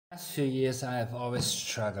Last few years I have always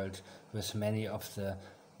struggled with many of the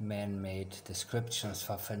man-made descriptions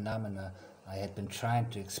for phenomena I had been trying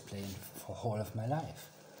to explain for whole of my life.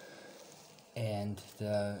 And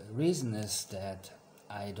the reason is that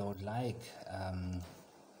I don't like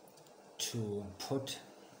to put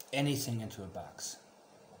anything into a box.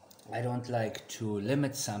 I don't like to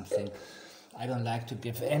limit something. I don't like to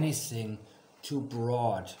give anything too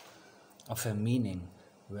broad of a meaning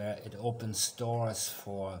where it opens doors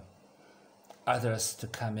for others to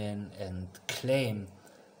come in and claim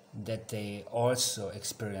that they also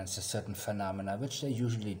experience a certain phenomena, which they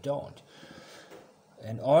usually don't.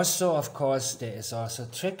 And also, of course, there is also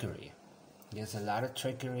trickery. There's a lot of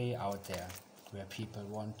trickery out there where people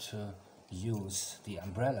want to use the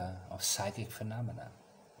umbrella of psychic phenomena.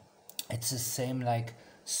 It's the same like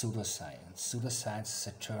pseudoscience. Pseudoscience is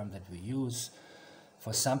a term that we use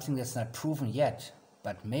for something that's not proven yet,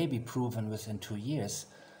 but may be proven within 2 years,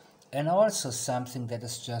 and also something that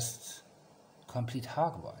is just complete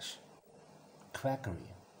hogwash,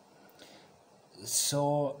 quackery.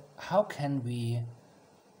 So how can we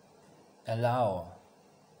allow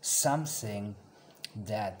something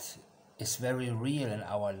that is very real in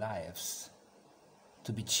our lives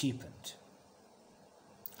to be cheapened?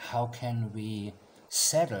 How can we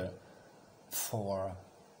settle for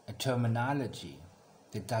a terminology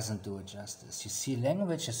that doesn't do it justice? You see,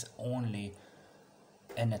 language is only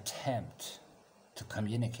an attempt to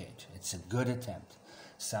communicate. It's a good attempt.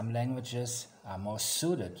 Some languages are more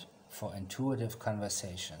suited for intuitive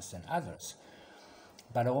conversations than others,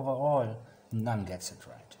 but overall, none gets it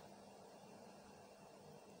right.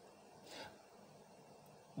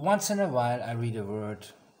 Once in a while, I read a word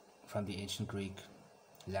from the ancient Greek,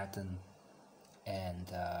 Latin,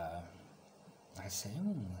 and I say,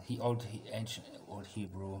 ancient Old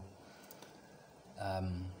Hebrew.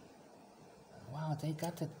 Wow, they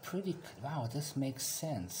got it pretty. Wow, this makes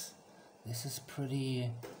sense. This is pretty.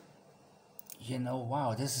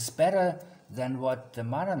 Wow, this is better than what the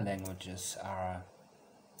modern languages are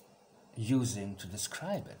using to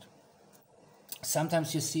describe it.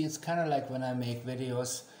 Sometimes you see, it's kind of like when I make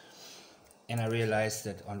videos and I realize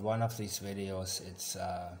that on one of these videos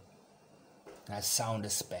my sound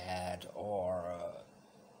is bad, or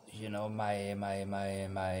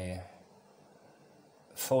my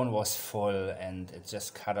phone was full and it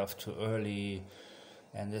just cut off too early,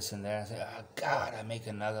 and this and that. I say, oh God, I make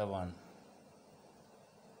another one.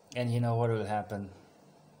 And you know what will happen?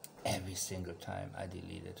 Every single time I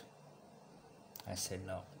delete it. I said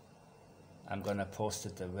no. I'm gonna post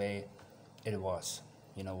it the way it was.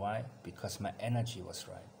 You know why? Because my energy was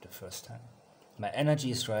right the first time. My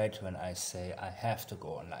energy is right when I say I have to go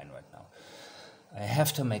online right now. I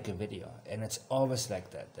have to make a video. And it's always like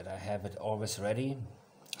that I have it always ready,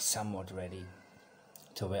 somewhat ready,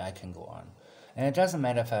 to where I can go on. And it doesn't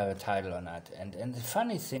matter if I have a title or not. And the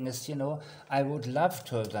funny thing is, I would love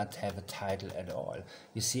to not have a title at all.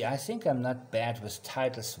 You see, I think I'm not bad with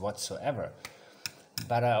titles whatsoever.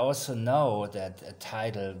 But I also know that a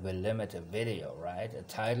title will limit a video, right? A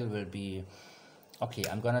title will be, okay,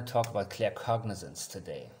 I'm going to talk about claircognizance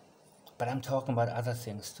today, but I'm talking about other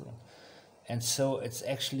things too. And so it's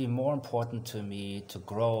actually more important to me to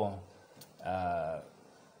grow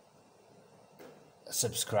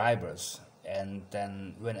subscribers. And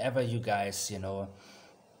then whenever you guys,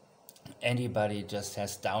 anybody just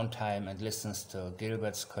has downtime and listens to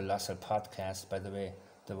Gilbert's Colossal Podcast, by the way,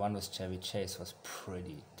 the one with Chevy Chase was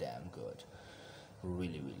pretty damn good.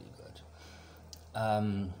 Really, really good.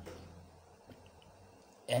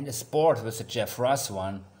 And a sport with the Jeff Ross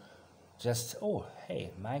one, just, oh,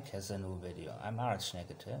 hey, Mike has a new video. I'm RH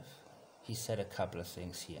negative. He said a couple of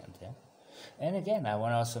things here and there. And again, I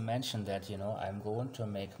want to also mention that, I'm going to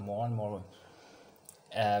make more and more,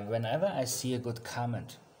 whenever I see a good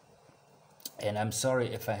comment, and I'm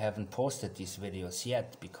sorry if I haven't posted these videos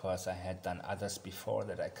yet, because I had done others before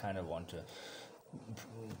that I kind of want to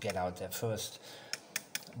get out there first.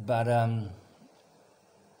 But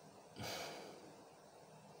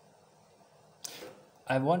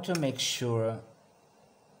I want to make sure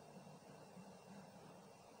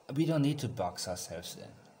we don't need to box ourselves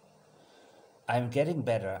in. I'm getting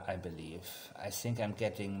better, I believe. I think I'm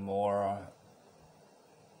getting more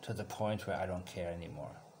to the point where I don't care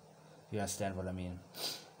anymore. You understand what I mean?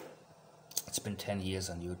 It's been 10 years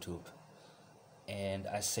on YouTube, and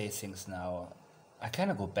I say things now. I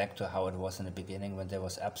kind of go back to how it was in the beginning when there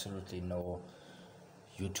was absolutely no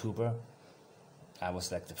YouTuber. I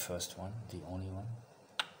was like the first one, the only one.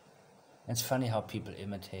 And it's funny how people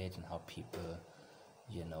imitate and how people,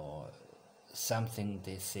 something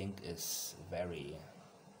they think is very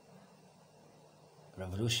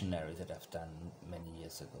revolutionary that I've done many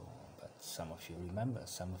years ago. But some of you remember,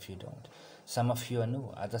 some of you don't. Some of you are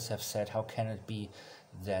new. Others have said, how can it be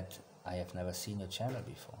that I have never seen your channel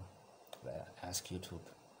before? Well, ask YouTube.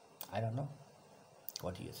 I don't know.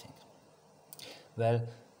 What do you think? Well,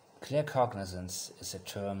 clear cognizance is a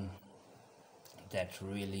term that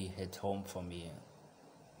really hit home for me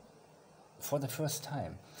for the first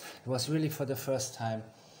time. It was really for the first time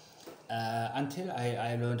until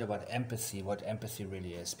I learned about empathy, what empathy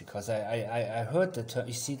really is, because I heard the term.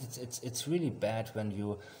 You see, it's really bad when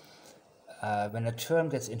you when a term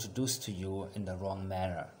gets introduced to you in the wrong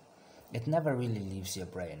manner. It never really leaves your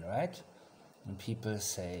brain, right? And people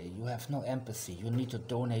say, you have no empathy, you need to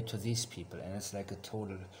donate to these people, and it's like a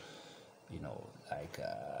total, like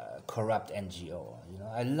a corrupt NGO.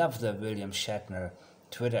 I love the William Shatner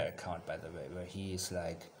Twitter account, by the way, where he is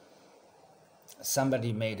like,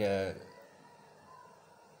 somebody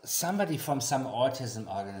from some autism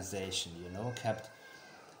organization,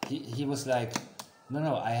 he was like,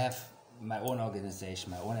 no, I have my own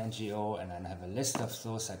organization, my own NGO, and I have a list of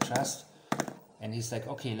those I trust. And he's like,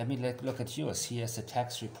 okay, let me look at yours. Here's the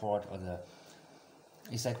tax report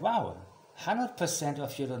he's like, wow, 100%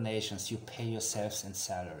 of your donations you pay yourselves in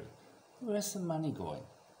salary. Where's the money going?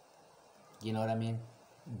 You know what I mean?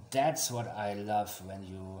 That's what I love when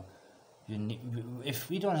if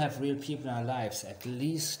we don't have real people in our lives, at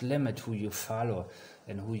least limit who you follow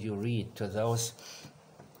and who you read to those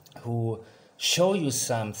who show you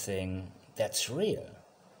something that's real.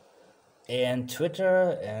 And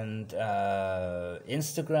Twitter and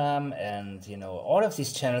Instagram and all of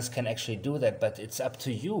these channels can actually do that, but it's up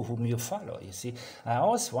to you whom you follow. You see, I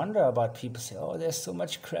always wonder about people say, oh, there's so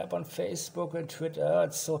much crap on Facebook and Twitter.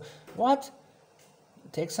 It's so what?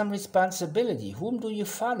 Take some responsibility. Whom do you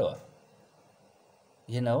follow?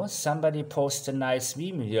 Somebody posts a nice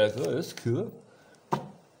meme, you're like, oh, that's cool.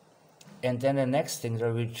 And then the next thing, they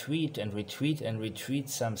retweet and retweet and retweet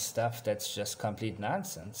some stuff that's just complete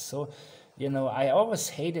nonsense. So, I always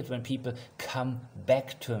hate it when people come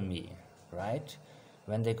back to me, right?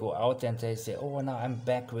 When they go out and they say, oh, now I'm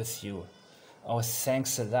back with you. Oh,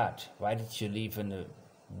 thanks a lot. Why did you leave in the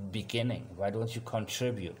beginning? Why don't you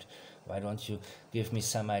contribute? Why don't you give me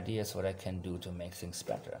some ideas what I can do to make things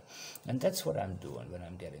better? And that's what I'm doing when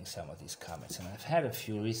I'm getting some of these comments. And I've had a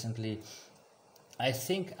few recently. I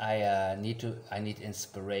think I need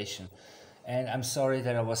inspiration, and I'm sorry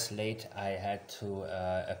that I was late. I had to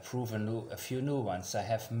approve a few new ones. I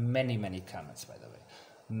have many comments, by the way,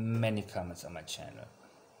 many comments on my channel.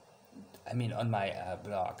 I mean, on my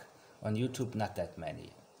blog, on YouTube, not that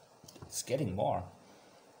many. It's getting more,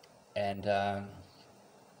 and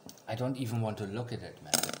I don't even want to look at it,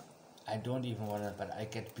 man. I don't even want to, but I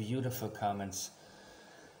get beautiful comments.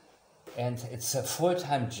 And it's a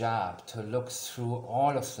full-time job to look through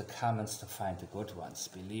all of the comments to find the good ones.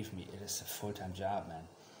 Believe me, it is a full-time job, man.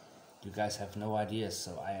 You guys have no idea,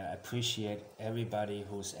 so I appreciate everybody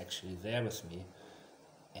who's actually there with me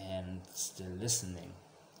and still listening.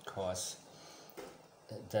 Because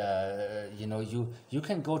you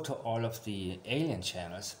can go to all of the alien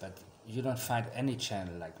channels, but you don't find any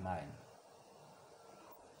channel like mine.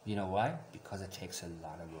 You know why? Because it takes a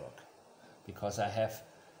lot of work. Because I have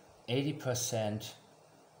 80%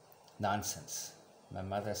 nonsense. My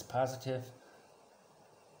mother is positive.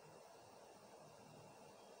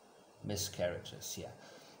 Miscarriages, yeah.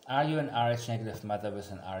 Are you an Rh negative mother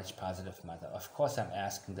with an Rh positive mother? Of course I'm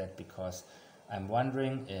asking that because I'm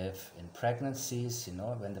wondering if in pregnancies,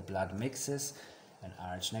 when the blood mixes, an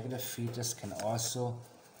Rh negative fetus can also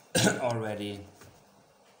already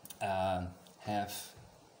have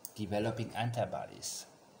developing antibodies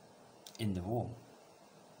in the womb.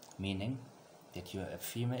 Meaning that you're a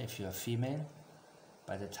female, if you're a female,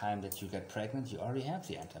 by the time that you get pregnant, you already have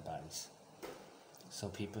the antibodies. So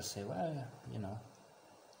people say, well,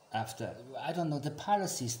 after, I don't know, the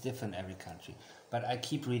policy is different in every country. But I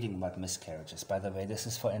keep reading about miscarriages. By the way, this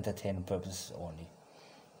is for entertainment purposes only.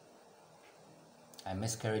 I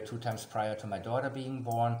miscarried 2 times prior to my daughter being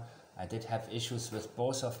born. I did have issues with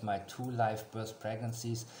both of my 2 live birth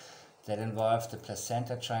pregnancies that involved the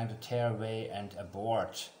placenta trying to tear away and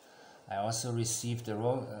abort. I also received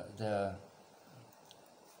I'm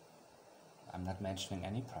not mentioning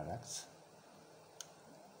any products.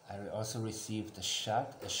 I also received a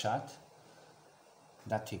shot,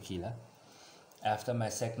 not tequila, after my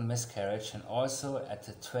 2nd miscarriage, and also at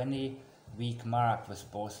the 20-week mark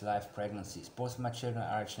with both live pregnancies. Both my children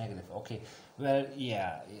are Rh negative. Okay, well,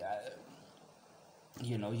 yeah,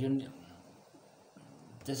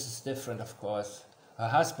 this is different, of course. Her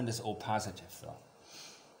husband is O positive, though.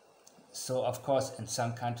 So of course, in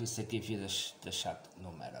some countries they give you the shot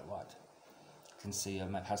no matter what. You can say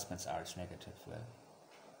my husband's Rh negative,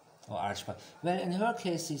 or Rh. Well, in her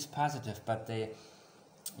case, he's positive, but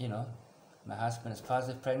my husband is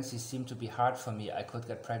positive. Pregnancies seem to be hard for me. I could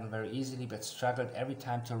get pregnant very easily, but struggled every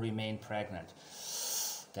time to remain pregnant.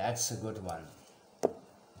 That's a good one.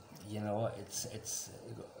 It's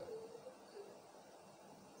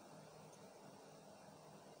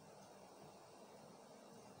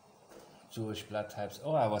Jewish blood types.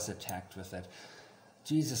 Oh, I was attacked with that.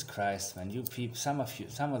 Jesus Christ, man! You people, some of you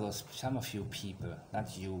people,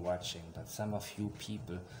 not you watching, but some of you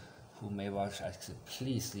people who may watch, I said,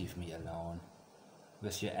 please leave me alone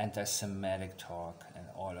with your anti-Semitic talk and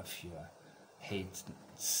all of your hate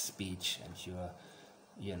speech and your,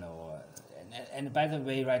 and by the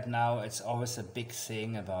way, right now it's always a big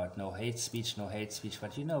thing about no hate speech,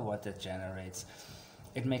 but you know what that generates?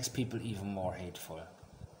 It makes people even more hateful.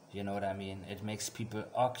 You know what I mean? It makes people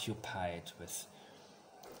occupied with,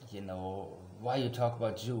 why you talk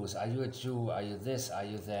about Jews? Are you a Jew? Are you this? Are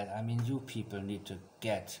you that? I mean, you people need to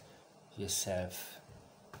get yourself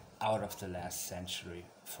out of the last century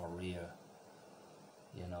for real.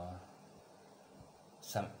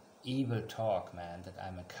 Some evil talk, man, that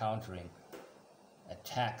I'm encountering.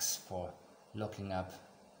 Attacks for looking up.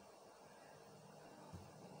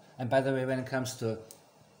 And by the way, when it comes to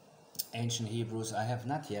ancient Hebrews, I have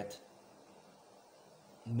not yet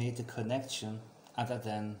made the connection other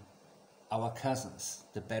than our cousins,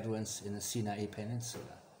 the Bedouins in the Sinai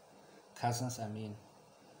Peninsula. Cousins, I mean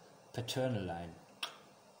paternal line,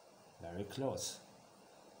 very close.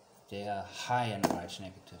 They are high in Rh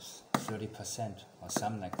negatives, 30% or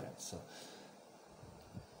something like that. So,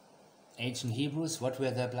 ancient Hebrews, what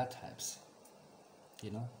were their blood types?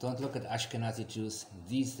 Don't look at Ashkenazi Jews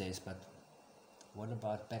these days, but what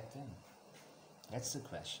about back then? That's the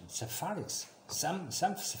question. Sephardics, some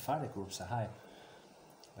Sephardic groups are high,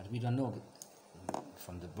 but we don't know.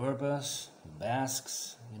 From the Berbers,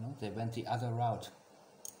 Basques, they went the other route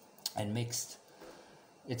and mixed.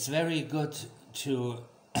 It's very good to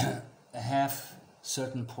have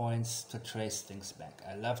certain points to trace things back.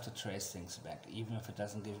 I love to trace things back, even if it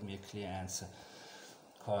doesn't give me a clear answer.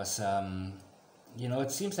 Because,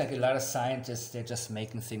 it seems like a lot of scientists, they're just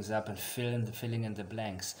making things up and filling in the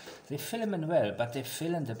blanks. They fill them in well, but they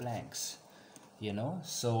fill in the blanks,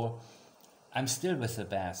 So I'm still with the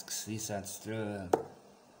Basques.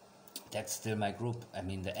 That's still my group. I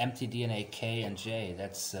mean, the empty DNA K and J,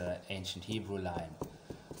 that's ancient Hebrew line.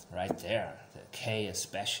 Right there, the K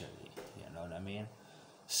especially, you know what I mean?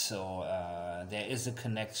 So there is a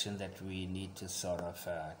connection that we need to sort of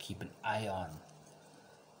keep an eye on.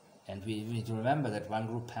 And we need to remember that one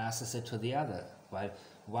group passes it to the other. While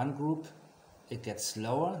one group, it gets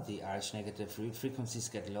lower, the Rh negative frequencies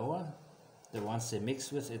get lower. The ones they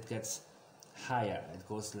mix with, it gets higher. It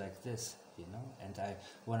goes like this, And I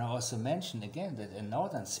want to also mention again that in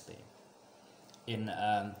northern Spain, in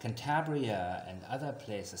Cantabria and other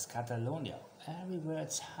places, Catalonia, everywhere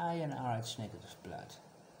it's high in Rh negative blood.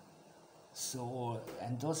 So,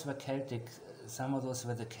 and those were Celtic, some of those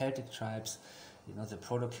were the Celtic tribes, the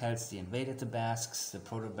Proto-Celts, they invaded the Basques, the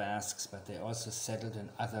Proto-Basques, but they also settled in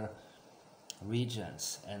other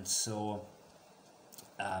regions. And so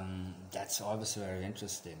that's always very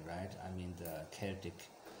interesting, right? I mean, the Celtic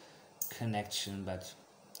connection, but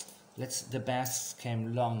the Basques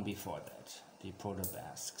came long before that. The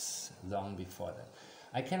Proto-Basques, long before that.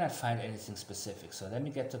 I cannot find anything specific, so let me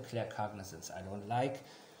get to claircognizance. I don't like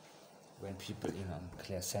when people,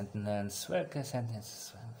 clairsentience, well, clairsentience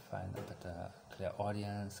is fine, but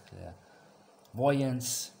clairaudience,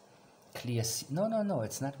 clairvoyance, no,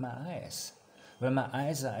 it's not my eyes. When my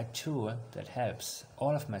eyes are a tool that helps,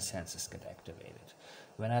 all of my senses get activated.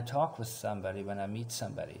 When I talk with somebody, when I meet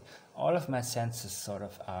somebody, all of my senses sort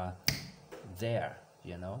of are there,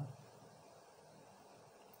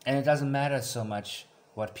 And it doesn't matter so much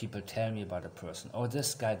what people tell me about a person. Oh,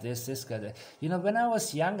 this guy, this guy, that. When I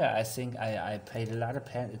was younger, I think I paid a lot of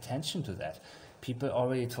attention to that. People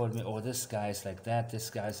already told me, oh, this guy is like that, this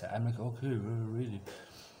guy is like, I'm like, okay, really?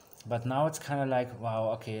 But now it's kind of like, wow,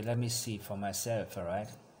 okay, let me see for myself, all right?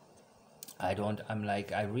 I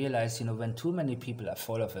realize, when too many people are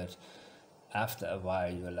full of it, after a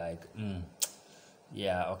while, you're like,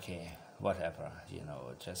 yeah, okay, whatever,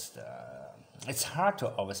 it's hard to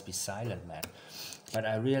always be silent, man. But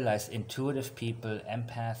I realize intuitive people,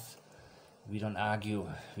 empath, we don't argue,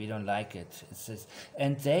 we don't like it.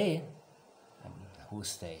 And they,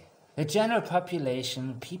 who's they? The general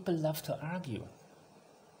population, people love to argue.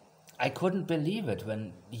 I couldn't believe it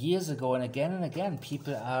when years ago and again,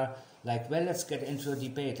 people are Like, well, let's get into a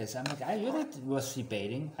debate. I'm like, you're not worth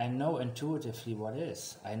debating. I know intuitively what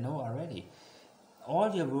is. I know already. All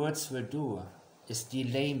your words will do is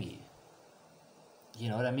delay me. You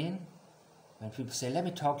know what I mean? When people say, let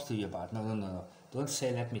me talk to you about, no. Don't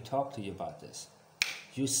say, let me talk to you about this.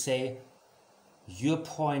 You say, your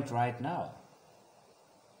point right now.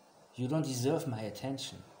 You don't deserve my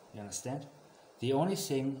attention. You understand? The only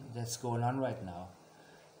thing that's going on right now,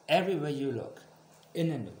 everywhere you look, in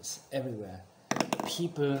the news, everywhere,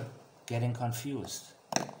 people getting confused.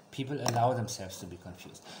 People allow themselves to be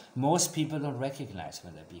confused. Most people don't recognize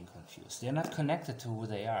when they're being confused. They're not connected to who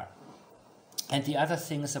they are. And the other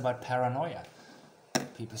thing is about paranoia.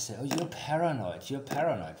 People say, oh, you're paranoid. You're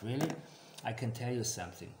paranoid. Really? I can tell you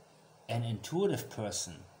something. An intuitive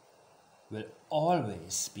person will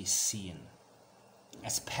always be seen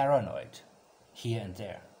as paranoid here and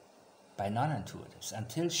there by non-intuitives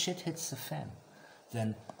until shit hits the fan.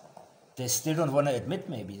 Then they still don't want to admit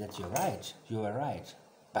maybe that you are right,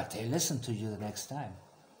 but they listen to you the next time.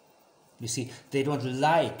 You see, they don't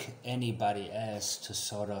like anybody else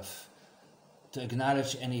to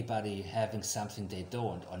acknowledge anybody having something they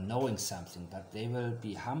don't or knowing something, but they will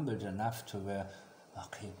be humbled enough to where,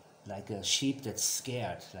 okay, like a sheep that's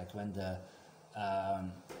scared, like when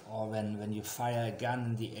or when you fire a gun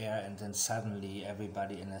in the air and then suddenly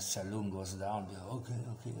everybody in a saloon goes down. Okay.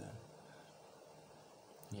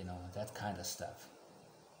 You know, that kind of stuff.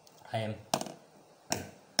 I am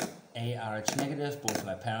Rh negative. Both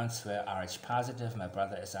my parents were Rh positive. My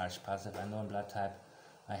brother is Rh positive. I'm no blood type.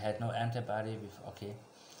 I had no antibody before. Okay.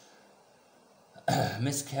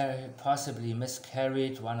 Possibly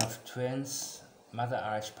miscarried, one of twins. Mother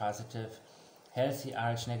Rh positive. Healthy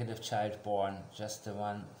Rh negative child born. Just the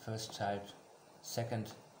one. First child.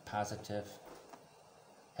 Second positive.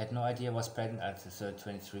 Had no idea was pregnant until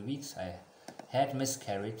 23 weeks. I had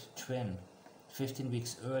miscarried, twin, 15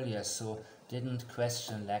 weeks earlier, so didn't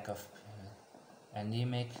question lack of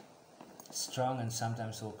anemic, strong and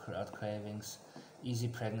sometimes without cravings, easy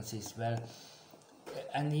pregnancies. Well,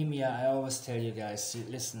 anemia, I always tell you guys,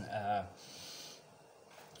 listen,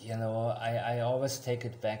 you know, I always take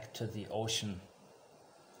it back to the ocean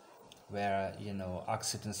where, you know,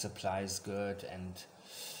 oxygen supply is good, and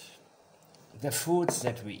the foods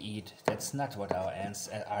that we eat, that's not what our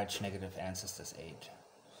Rh negative ancestors ate.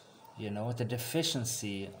 You know, the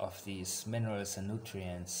deficiency of these minerals and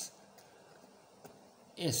nutrients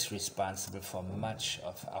is responsible for much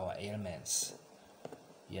of our ailments,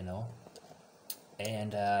 you know.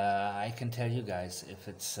 And I can tell you guys, if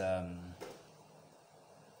it's...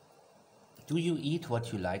 do you eat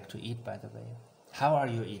what you like to eat, by the way? How are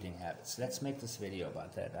your eating habits? Let's make this video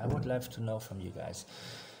about that. I would love to know from you guys.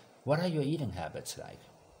 What are your eating habits like?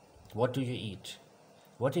 What do you eat?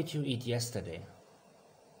 What did you eat yesterday?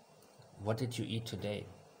 What did you eat today?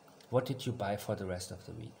 What did you buy for the rest of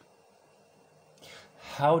the week?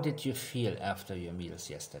 How did you feel after your meals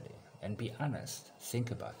yesterday? And be honest,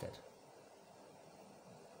 think about that.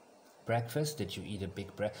 Breakfast, did you eat a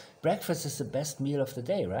big breakfast is the best meal of the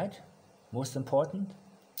day, right? Most important?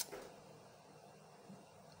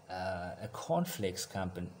 A cornflakes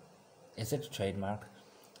company, is it a trademark?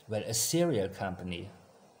 Well, a cereal company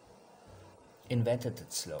invented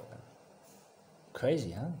that slogan.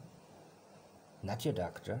 Crazy, huh? Not your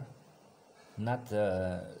doctor, not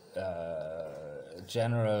the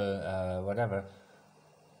general whatever.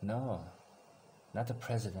 No, not the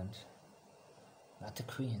president, not the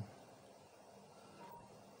queen.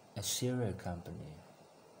 A cereal company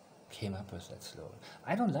came up with that slogan.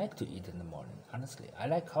 I don't like to eat in the morning, honestly. I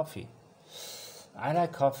like coffee. I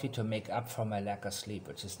like coffee to make up for my lack of sleep,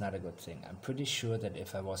 which is not a good thing. I'm pretty sure that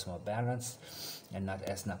if I was more balanced and not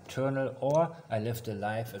as nocturnal, or I lived a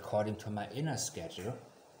life according to my inner schedule,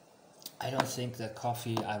 I don't think that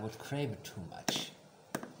coffee, I would crave it too much,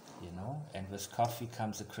 you know? And with coffee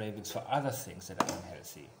comes the cravings for other things that are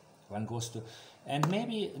unhealthy. One goes to, and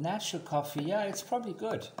maybe natural coffee, yeah, it's probably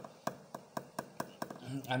good.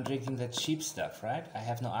 I'm drinking that cheap stuff, right? I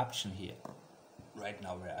have no option here, right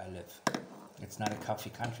now where I live. It's not a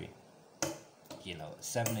coffee country. You know,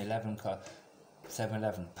 7-Eleven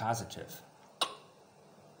positive.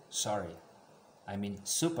 Sorry. I mean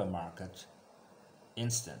supermarket,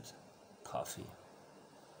 instant coffee.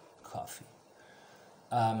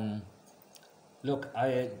 Look,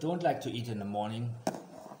 I don't like to eat in the morning.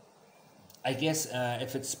 I guess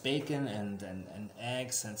if it's bacon and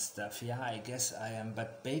eggs and stuff, yeah, I guess I am.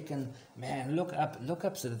 But bacon, man, look up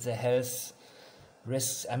the health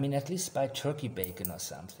risks. I mean, at least buy turkey bacon or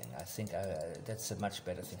something. I think that's a much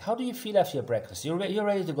better thing. How do you feel after your breakfast? You're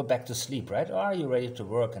ready to go back to sleep, right? Or are you ready to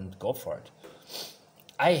work and go for it?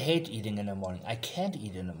 I hate eating in the morning. I can't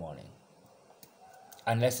eat in the morning.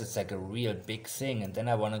 Unless it's like a real big thing, and then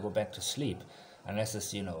I want to go back to sleep. Unless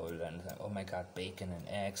it's, you know, oh my God, bacon and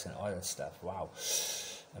eggs and all that stuff. Wow,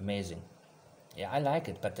 amazing. Yeah, I like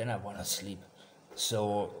it, but then I want to sleep.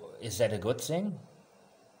 So is that a good thing?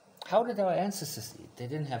 How did our ancestors eat?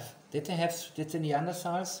 Did the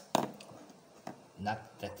Neanderthals?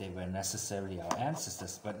 Not that they were necessarily our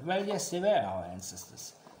ancestors, but well, yes, they were our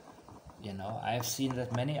ancestors. You know, I've seen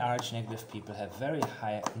that many Rh negative people have very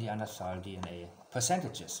high Neanderthal DNA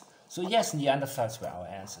percentages. So yes, Neanderthals were our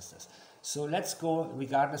ancestors. So let's go,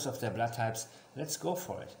 regardless of their blood types, let's go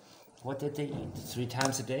for it. What did they eat? 3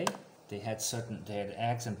 times a day? They had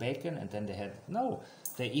eggs and bacon, and then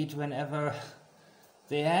they eat whenever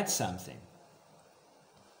they had something.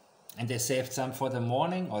 And they saved some for the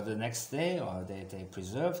morning or the next day, or they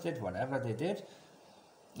preserved it, whatever they did.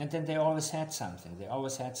 And then they always had something.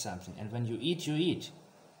 And when you eat, you eat.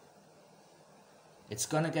 It's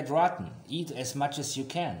gonna get rotten. Eat as much as you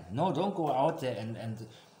can. No, don't go out there and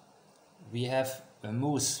we have a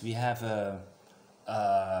moose, we have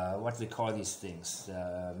what we call these things,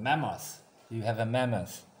 mammoth. You have a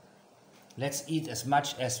mammoth. Let's eat as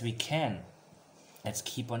much as we can. Let's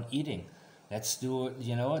keep on eating. Let's do,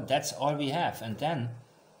 that's all we have. And then,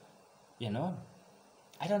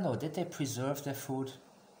 I don't know, did they preserve their food?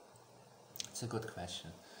 It's a good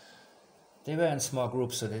question. They were in small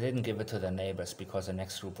groups, so they didn't give it to their neighbors because the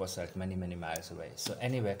next group was like many, many miles away. So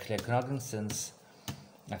anyway, Claire-Cognizance,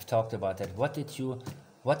 I've talked about that.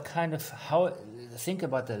 Think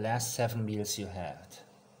about the last 7 meals you had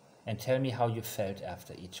and tell me how you felt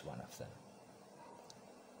after each one of them.